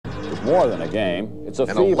more than a game. It's a An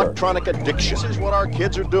fever. electronic addiction. This is what our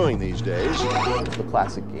kids are doing these days. The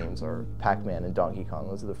classic games are Pac-Man and Donkey Kong.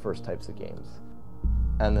 Those are the first types of games.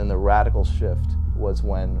 And then the radical shift was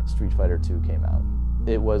when Street Fighter II came out.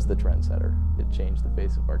 It was the trendsetter. It changed the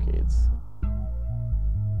face of arcades.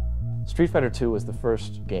 Street Fighter II was the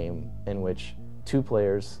first game in which two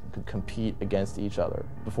players could compete against each other.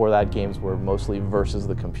 Before that, games were mostly versus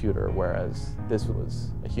the computer, whereas this was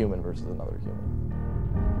a human versus another human.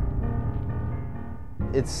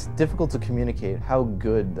 It's difficult to communicate how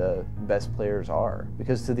good the best players are,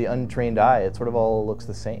 because to the untrained eye, it sort of all looks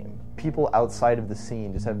the same. People outside of the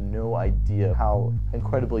scene just have no idea how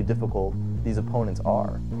incredibly difficult these opponents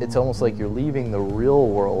are. It's almost like you're leaving the real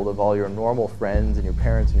world of all your normal friends and your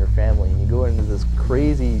parents and your family, and you go into this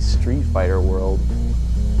crazy Street Fighter world.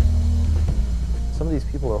 Some of these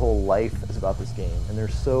people, their whole life is about this game, and they're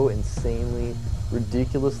so insanely,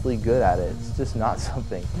 ridiculously good at it. It's just not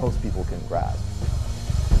something most people can grasp.